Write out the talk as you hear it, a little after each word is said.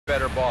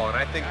better ball, and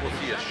I think we'll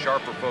see a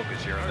sharper focus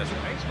here on this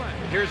one.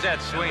 Here's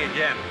that swing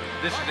again.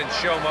 This is in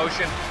show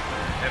motion,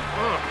 and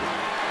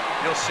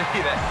you'll see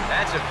that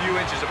that's a few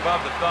inches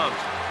above the thumbs.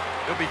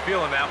 He'll be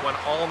feeling that one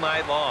all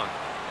night long.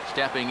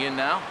 Stepping in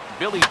now,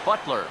 Billy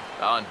Butler.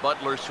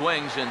 Butler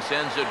swings and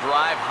sends a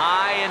drive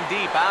high and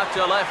deep out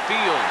to left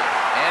field.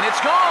 And it's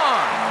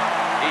gone!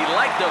 He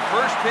liked the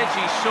first pitch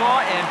he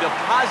saw and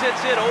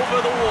deposits it over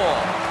the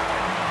wall.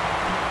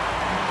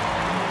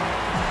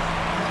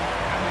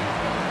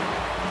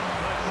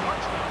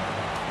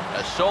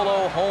 A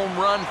solo home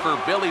run for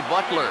Billy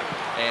Butler.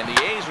 And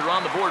the A's are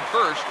on the board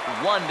first,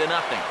 1-0.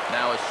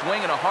 Now a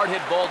swing and a hard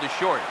hit ball to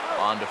short.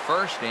 On to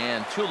first,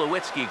 and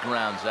Tulowitzki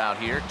grounds out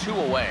here, 2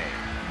 away.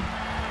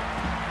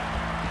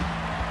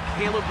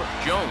 Caleb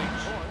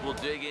Jones will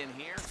dig in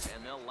here,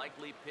 and they'll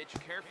likely pitch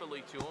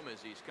carefully to him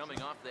as he's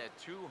coming off that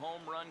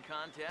 2-home run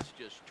contest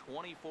just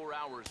 24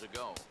 hours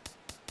ago.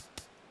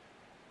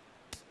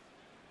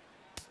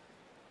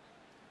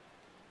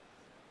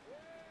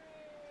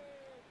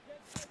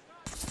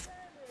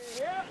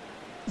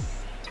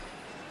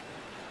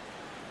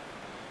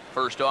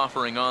 First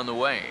offering on the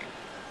way.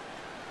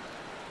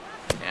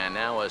 And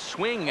now a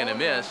swing and a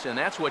miss, and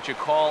that's what you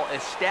call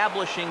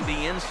establishing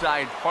the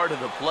inside part of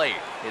the plate.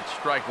 It's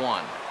strike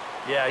one.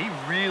 Yeah, he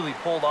really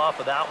pulled off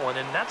of that one,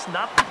 and that's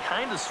not the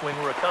kind of swing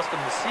we're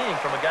accustomed to seeing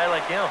from a guy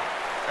like him.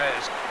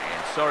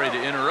 And sorry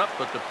to interrupt,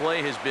 but the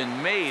play has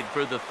been made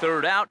for the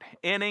 3rd out,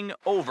 inning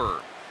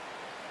over.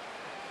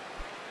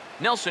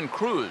 Nelson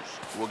Cruz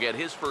will get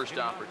his first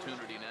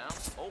opportunity now.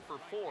 0 for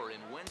 4 in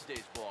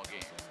Wednesday's ball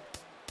game.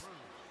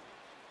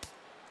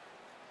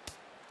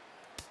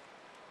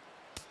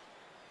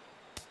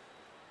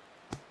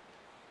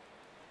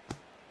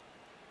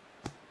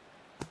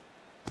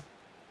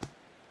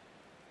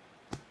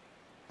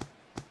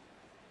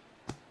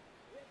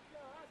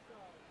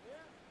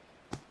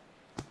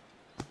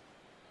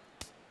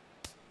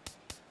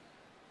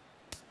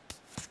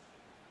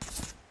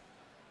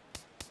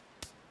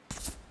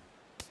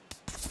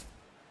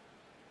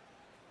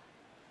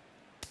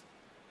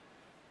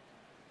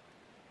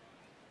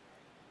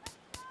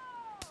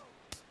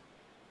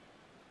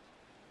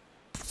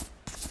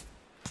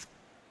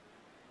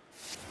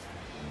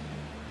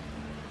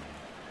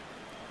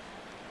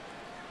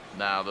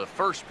 Now the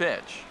first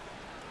pitch.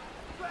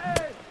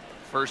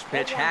 First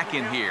pitch hack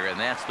in here, and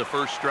that's the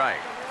first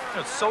strike.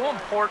 It's so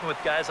important with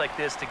guys like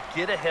this to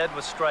get ahead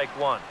with strike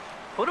one.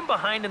 Put them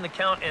behind in the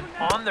count and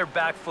on their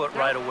back foot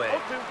right away.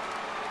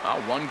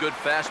 One good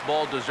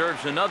fastball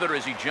deserves another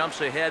as he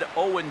jumps ahead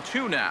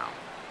 0-2 now.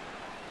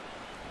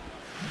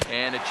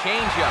 And a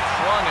changeup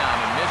swung on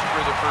and missed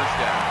for the first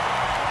out.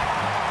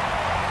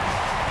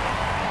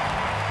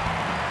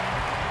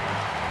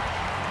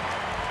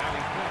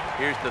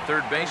 Here's the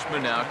third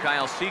baseman now,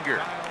 Kyle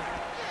Seager.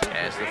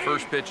 As the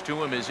first pitch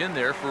to him is in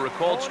there for a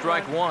called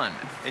strike one.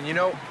 And you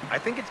know, I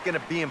think it's going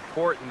to be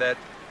important that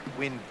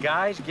when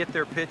guys get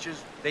their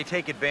pitches, they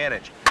take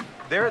advantage.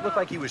 There it looked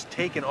like he was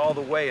taken all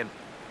the way, and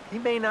he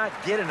may not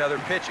get another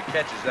pitch that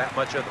catches that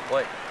much of the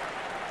plate.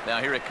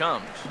 Now here it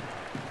comes.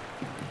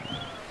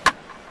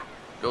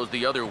 Goes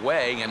the other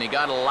way, and he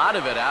got a lot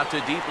of it out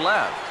to deep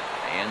left.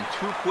 And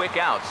 2 quick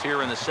outs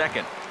here in the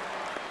second.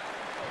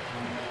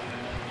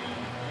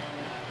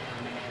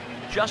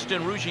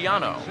 Justin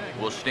Ruggiano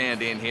will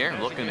stand in here,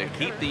 looking to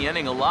keep the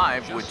inning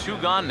alive with 2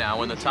 gone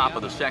now in the top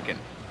of the second.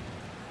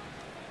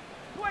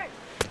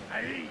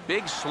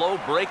 Big, slow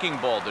breaking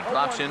ball that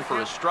drops in for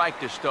a strike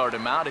to start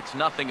him out. It's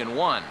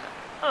 0-1.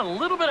 A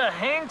little bit of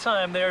hang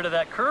time there to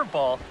that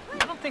curveball.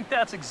 I don't think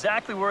that's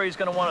exactly where he's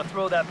going to want to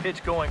throw that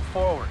pitch going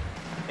forward.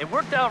 It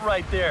worked out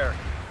right there,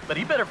 but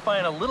he better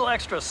find a little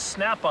extra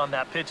snap on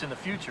that pitch in the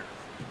future.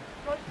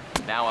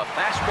 Now a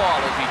fastball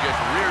as he just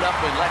reared up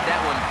and let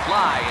that one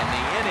fly, and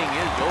the inning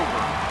is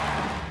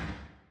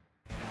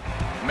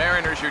over.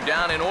 Mariners are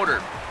down in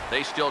order.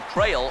 They still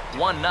trail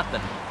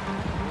 1-0.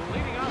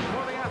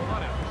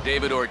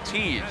 David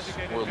Ortiz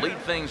will lead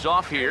things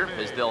off here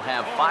as they'll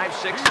have 5,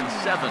 6, and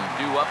 7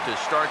 due up to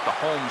start the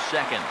home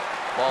second.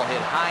 Ball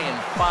hit high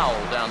and foul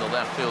down the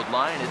left field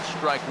line. It's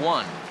strike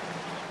one.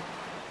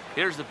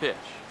 Here's the pitch.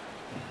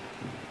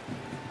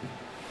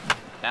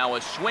 Now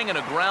a swing and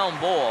a ground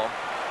ball.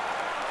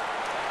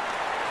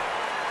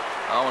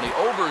 Oh, and he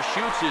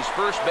overshoots his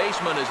first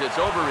baseman as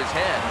it's over his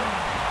head.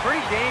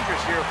 Pretty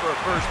dangerous here for a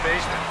first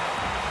baseman.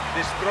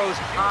 This throws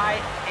high,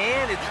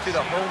 and it's to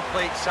the home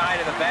plate side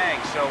of the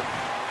bag. So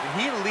when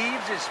he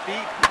leaves his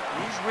feet,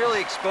 he's really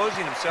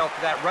exposing himself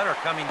to that runner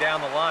coming down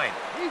the line.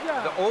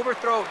 The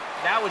overthrow,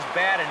 that was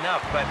bad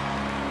enough, but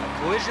a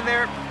collision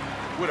there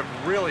would have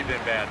really been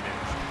bad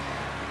news.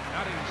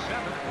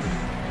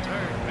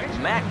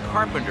 Matt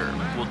Carpenter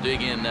will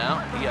dig in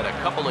now. He had a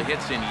couple of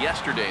hits in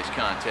yesterday's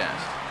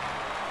contest.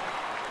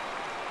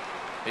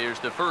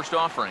 Here's the first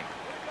offering.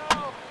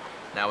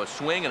 Now a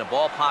swing and a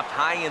ball popped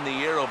high in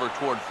the air over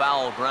toward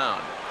foul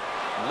ground.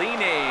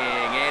 Leaning,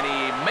 and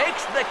he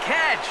makes the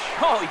catch.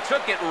 Oh, he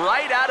took it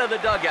right out of the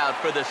dugout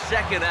for the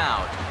second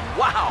out.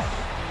 Wow.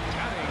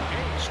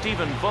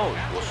 Stephen Vogt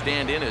will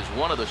stand in as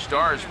one of the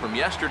stars from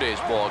yesterday's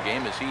ball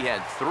game as he had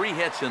 3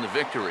 hits in the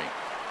victory.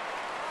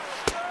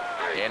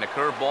 And a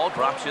curveball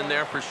drops in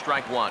there for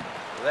strike 1.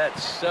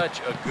 That's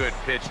such a good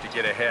pitch to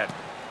get ahead.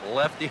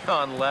 Lefty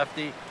on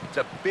lefty. It's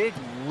a big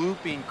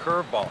looping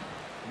curveball.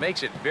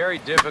 Makes it very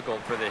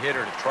difficult for the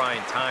hitter to try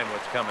and time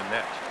what's coming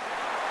next.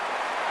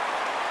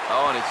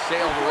 Oh, and it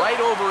sailed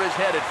right over his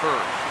head at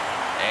first.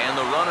 And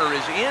the runner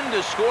is in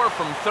to score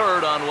from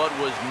third on what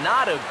was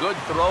not a good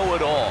throw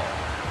at all.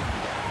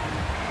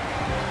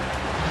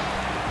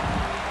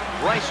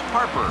 Bryce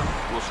Harper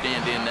will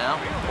stand in now.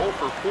 0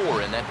 for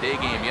 4 in that day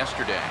game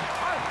yesterday.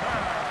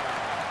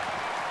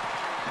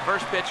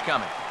 First pitch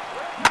coming.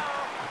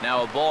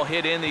 Now a ball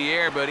hit in the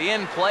air, but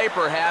in play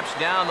perhaps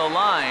down the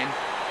line.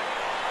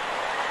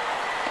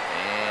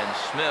 And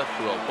Smith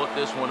will put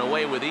this one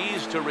away with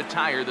ease to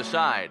retire the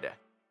side.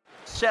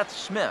 Seth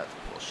Smith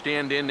will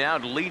stand in now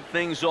to lead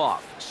things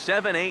off.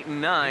 7, 8,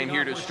 and 9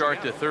 here to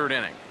start the third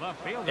inning.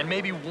 And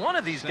maybe one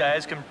of these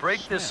guys can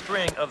break this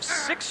string of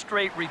 6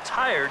 straight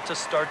retired to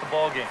start the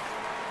ball game.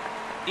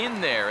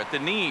 In there at the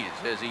knees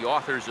as he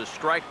authors a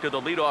strike to the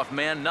leadoff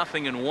man,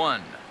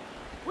 0-1.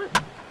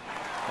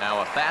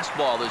 Now a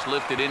fastball is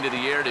lifted into the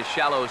air to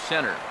shallow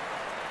center.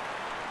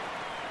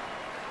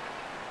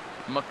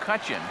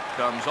 McCutchen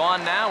comes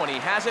on now, and he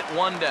has it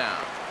 1 down.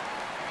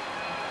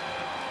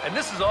 And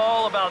this is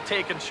all about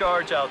taking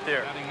charge out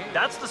there.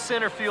 That's the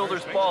center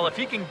fielder's ball if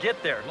he can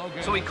get there.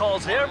 So he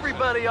calls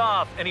everybody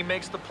off, and he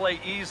makes the play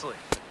easily.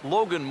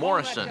 Logan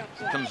Morrison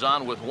comes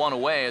on with 1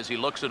 away as he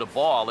looks at a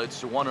ball.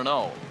 It's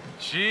 1-0.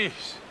 Jeez,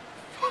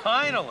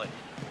 finally.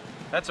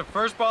 That's the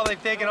first ball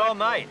they've taken all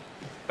night.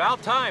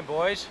 About time,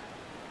 boys.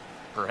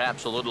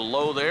 Perhaps a little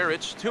low there.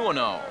 It's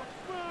 2-0.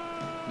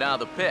 Now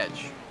the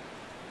pitch.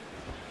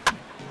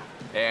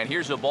 And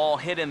here's a ball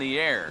hit in the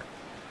air.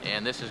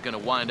 And this is going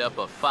to wind up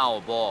a foul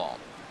ball.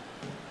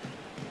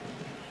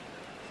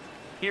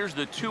 Here's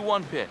the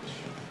 2-1 pitch.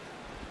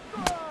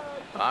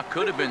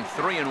 Could have been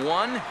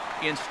 3-1.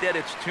 Instead,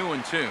 it's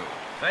 2-2.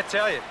 I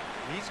tell you,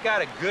 he's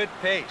got a good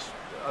pace,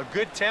 a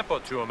good tempo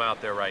to him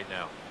out there right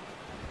now.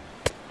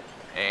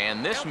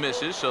 And this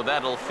misses, so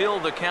that'll fill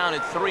the count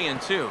at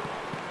 3-2.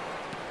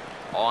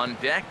 On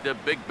deck, the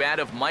big bat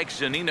of Mike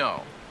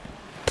Zunino.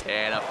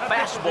 And a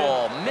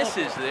fastball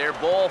misses there,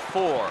 ball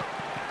 4.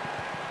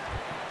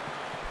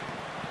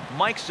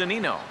 Mike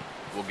Zunino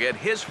will get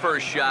his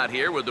first shot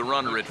here with the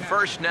runner at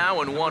first now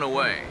and 1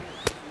 away.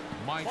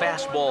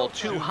 Fastball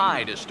too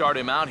high to start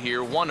him out here,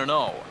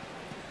 1-0.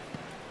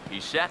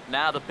 He's set,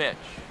 now the pitch.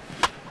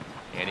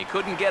 And he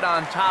couldn't get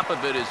on top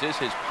of it as this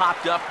has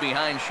popped up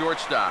behind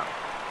shortstop.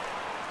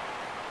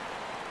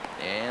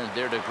 And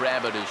there to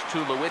grab it is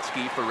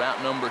Tulowitzki for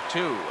route number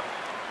 2.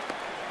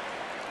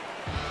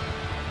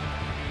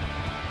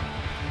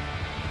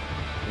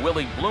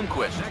 Willie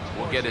Bloomquist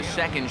will get his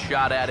second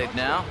shot at it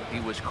now. He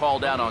was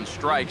called out on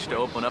strikes to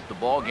open up the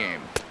ball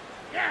game.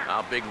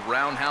 A big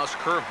roundhouse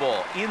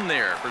curveball in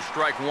there for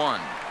strike 1.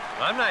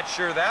 I'm not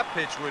sure that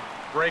pitch would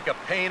break a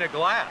pane of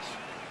glass.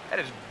 That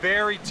is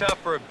very tough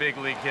for a big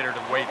league hitter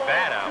to wait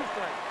that out.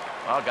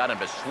 Well, got him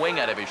to swing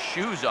out of his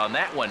shoes on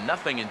that one,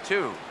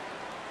 0-2.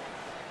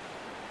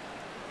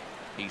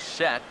 He's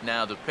set,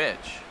 now the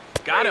pitch.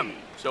 Got him.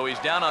 So he's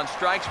down on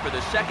strikes for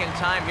the second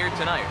time here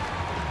tonight.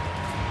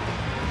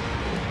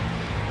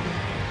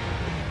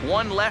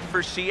 1 left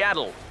for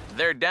Seattle.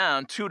 They're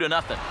down 2-0.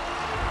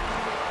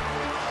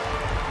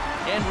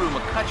 Andrew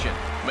McCutchen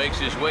makes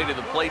his way to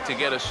the plate to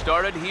get us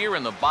started here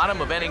in the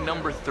bottom of inning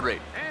number 3.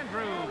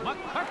 Andrew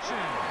McCutchen.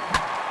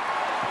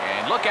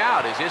 And look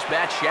out as this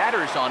bat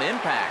shatters on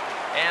impact.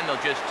 And they'll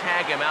just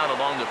tag him out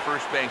along the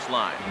first base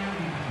line.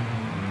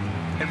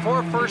 And for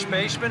a first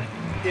baseman,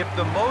 if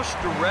the most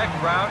direct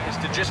route is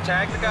to just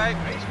tag the guy,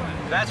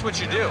 that's what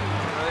you do.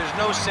 There's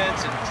no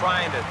sense in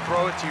trying to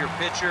throw it to your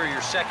pitcher or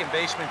your second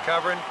baseman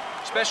covering,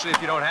 especially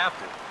if you don't have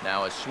to.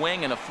 Now a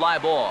swing and a fly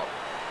ball.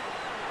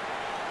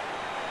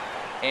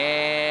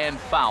 And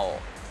foul.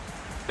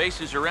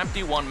 Bases are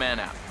empty, 1 man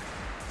out.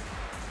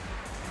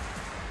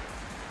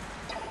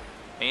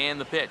 And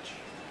the pitch.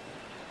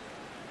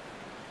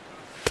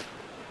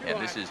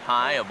 And this is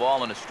high, a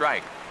ball and a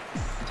strike.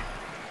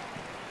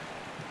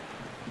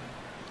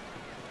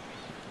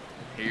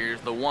 Here's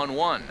the 1-1.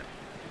 Here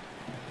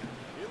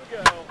we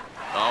go.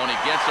 Oh, and he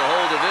gets a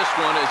hold of this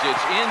one as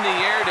it's in the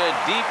air to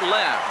deep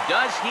left.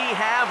 Does he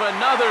have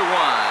another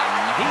one?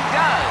 He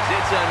does.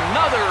 It's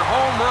another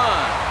home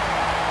run.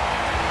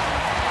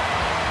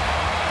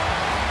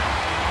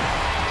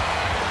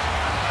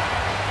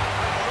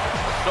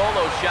 A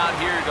solo shot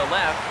here to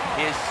left.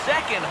 His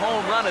second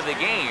home run of the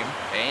game.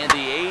 And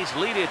the A's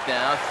lead it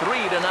now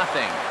 3-0.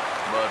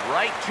 But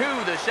right to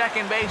the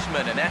second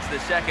baseman, and that's the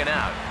second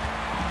out.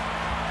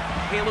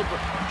 Caleb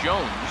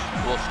Jones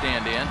will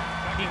stand in.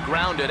 He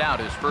grounded out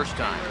his first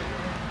time.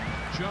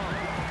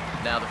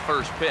 Now the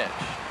first pitch.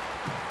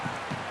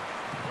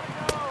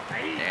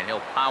 And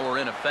he'll power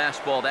in a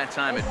fastball that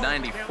time at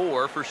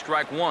 94 for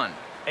strike 1.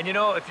 And you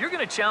know, if you're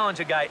going to challenge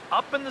a guy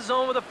up in the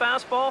zone with a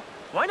fastball,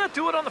 why not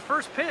do it on the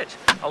first pitch?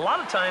 A lot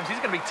of times he's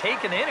going to be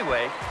taken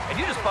anyway, and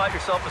you just bought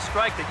yourself a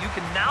strike that you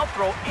can now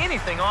throw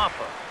anything off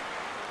of.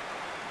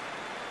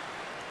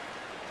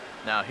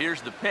 Now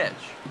here's the pitch.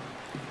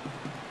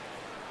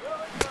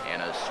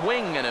 And a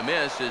swing and a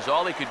miss, as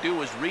all he could do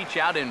was reach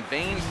out in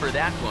vain for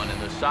that one,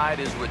 and the side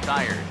is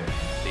retired.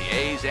 The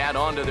A's add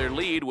on to their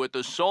lead with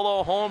the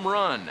solo home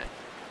run.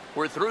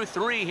 We're through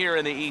 3 here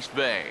in the East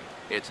Bay.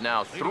 It's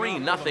now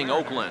 3-0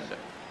 Oakland.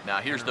 Now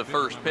here's the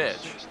first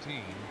pitch.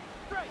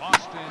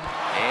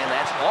 And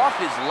that's off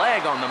his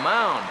leg on the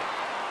mound.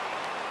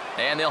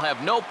 And they'll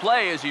have no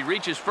play as he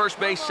reaches first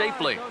base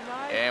safely.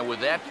 And with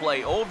that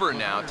play over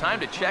now, time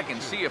to check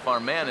and see if our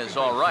man is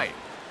all right.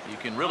 You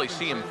can really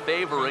see him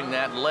favoring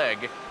that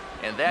leg.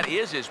 And that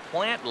is his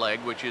plant leg,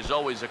 which is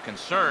always a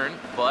concern.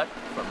 But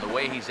from the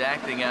way he's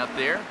acting out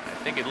there, I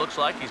think it looks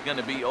like he's going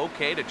to be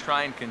okay to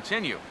try and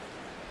continue.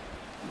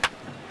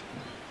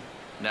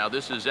 Now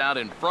this is out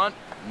in front,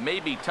 may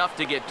be tough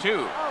to get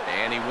to,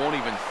 and he won't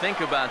even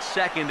think about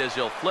second as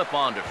he'll flip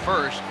on to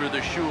first for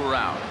the shoe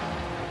route.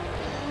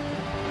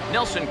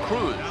 Nelson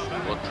Cruz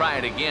will try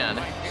it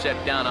again,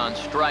 set down on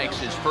strikes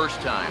his first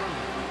time.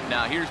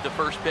 Now here's the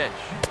first pitch,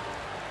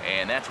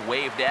 and that's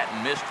waved at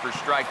and missed for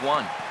strike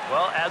 1.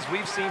 Well, as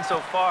we've seen so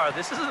far,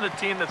 this isn't a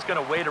team that's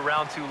going to wait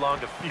around too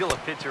long to feel a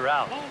pitcher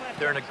out.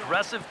 They're an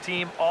aggressive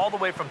team all the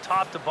way from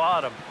top to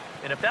bottom.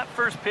 And if that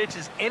first pitch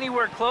is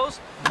anywhere close,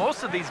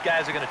 most of these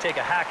guys are going to take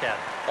a hack at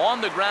it. On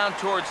the ground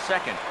towards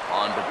second.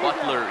 On to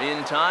Butler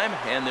in time,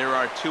 and there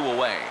are 2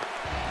 away.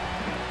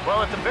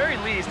 Well, at the very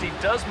least, he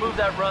does move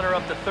that runner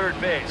up to third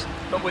base.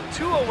 But with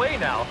 2 away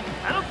now,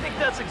 I don't think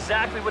that's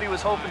exactly what he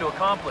was hoping to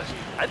accomplish.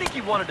 I think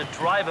he wanted to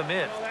drive him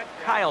in.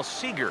 Kyle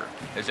Seager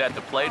is at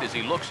the plate as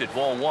he looks at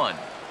ball 1.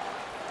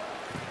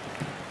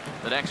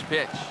 The next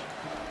pitch.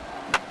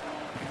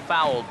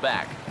 Fouled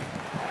back.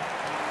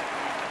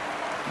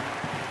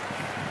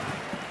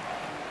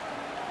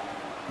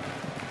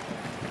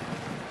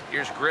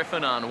 Here's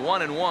Griffin on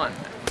 1-1.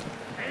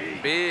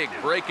 Big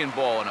breaking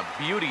ball and a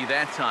beauty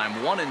that time,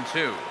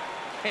 1-2.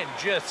 And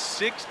just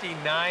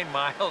 69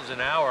 miles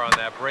an hour on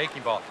that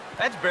breaking ball.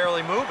 That's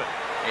barely moving.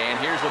 And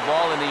here's a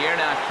ball in the air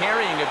now,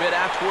 carrying a bit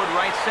out toward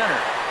right center.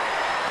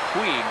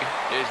 Puig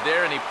is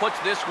there, and he puts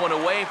this one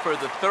away for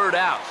the 3rd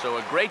out. So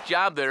a great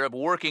job there of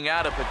working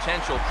out a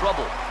potential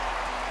trouble.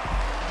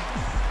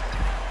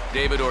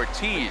 David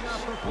Ortiz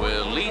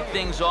will lead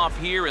things off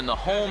here in the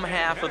home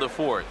half of the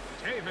 4th.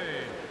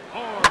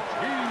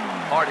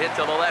 Hard hit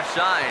to the left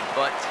side,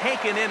 but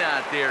taken in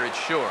out there, it's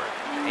short.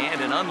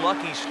 And an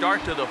unlucky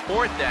start to the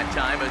 4th that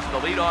time as the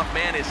leadoff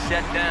man is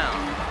set down.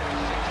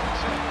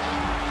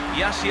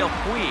 Yasiel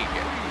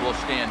Puig will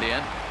stand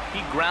in.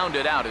 He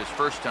grounded out his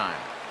first time.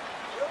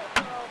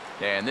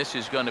 And this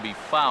is going to be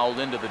fouled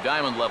into the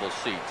diamond level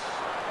seats.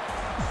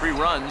 3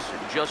 runs,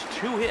 just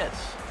 2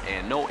 hits,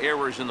 and no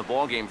errors in the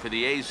ballgame for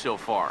the A's so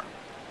far.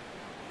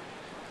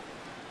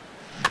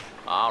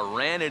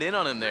 Ran it in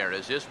on him there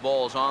as this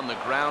ball's on the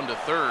ground to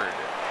third.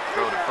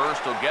 Throw to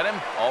first will get him.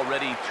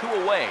 Already 2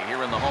 away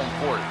here in the home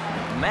 4th.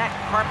 Matt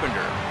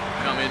Carpenter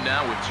come in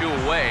now with 2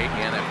 away,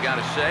 and I've got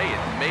to say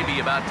it may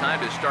be about time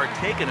to start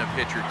taking a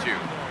pitch or 2.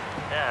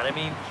 Yeah, I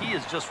mean, he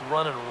is just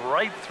running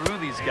right through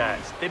these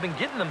guys. They've been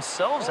getting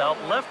themselves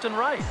out left and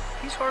right.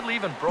 He's hardly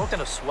even broken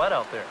a sweat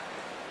out there.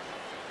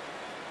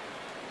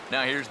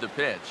 Now here's the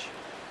pitch.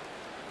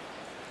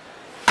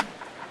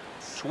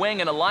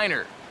 Swing and a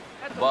liner,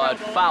 but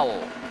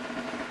foul.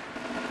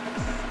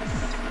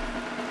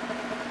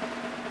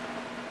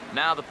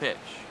 Now the pitch.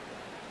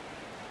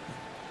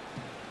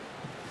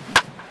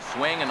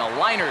 Swing and a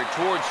liner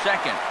towards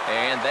second,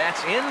 and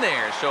that's in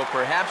there, so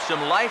perhaps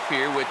some life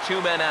here with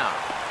 2 men out.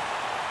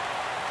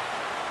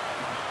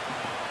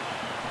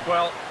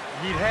 Well,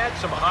 he'd had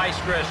some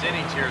high-stress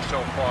innings here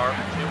so far.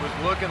 It was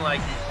looking like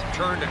he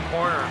turned a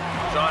corner,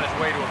 was on his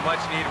way to a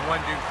much-needed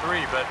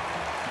 1-2-3, but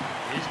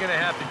he's going to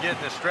have to get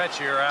in the stretch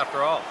here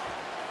after all.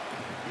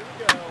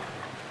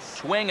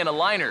 Swing and a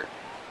liner,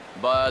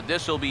 but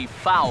this will be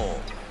foul.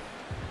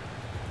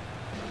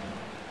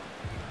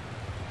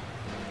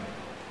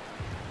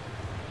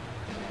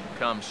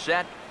 Comes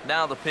set,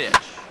 now the pitch.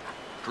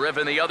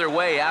 Driven the other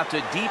way out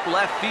to deep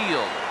left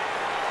field.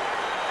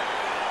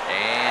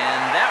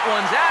 And that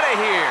one's out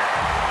of here.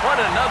 What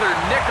another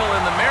nickel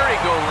in the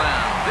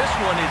merry-go-round. This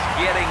one is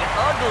getting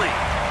ugly.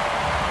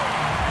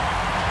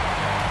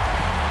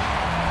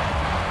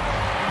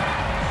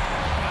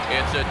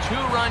 It's a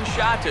 2-run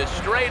shot to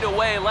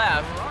straightaway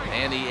left,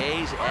 and the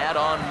A's add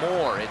on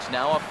more. It's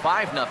now a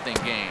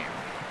 5-0 game.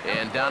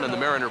 And down in the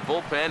Mariner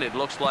bullpen, it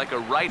looks like a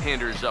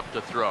right-hander's up to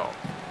throw.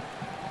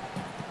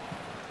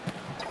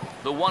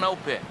 The 1-0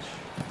 pitch.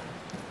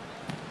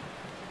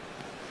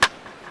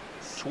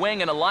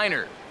 Swing and a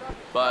liner,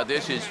 but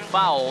this is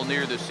foul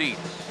near the seats.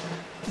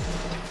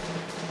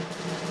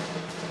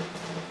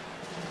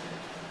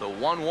 The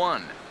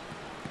 1-1.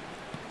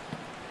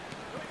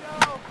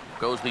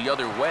 Goes the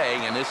other way,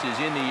 and this is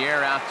in the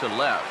air out to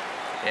left.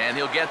 And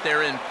he'll get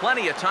there in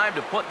plenty of time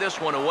to put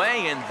this one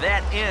away, and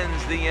that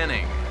ends the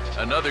inning.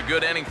 Another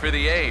good inning for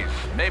the A's.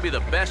 Maybe the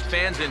best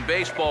fans in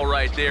baseball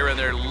right there, and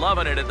they're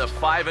loving it at the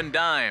 5 and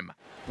dime.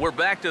 We're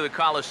back to the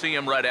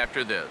Coliseum right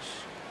after this.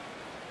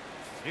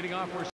 Hitting off for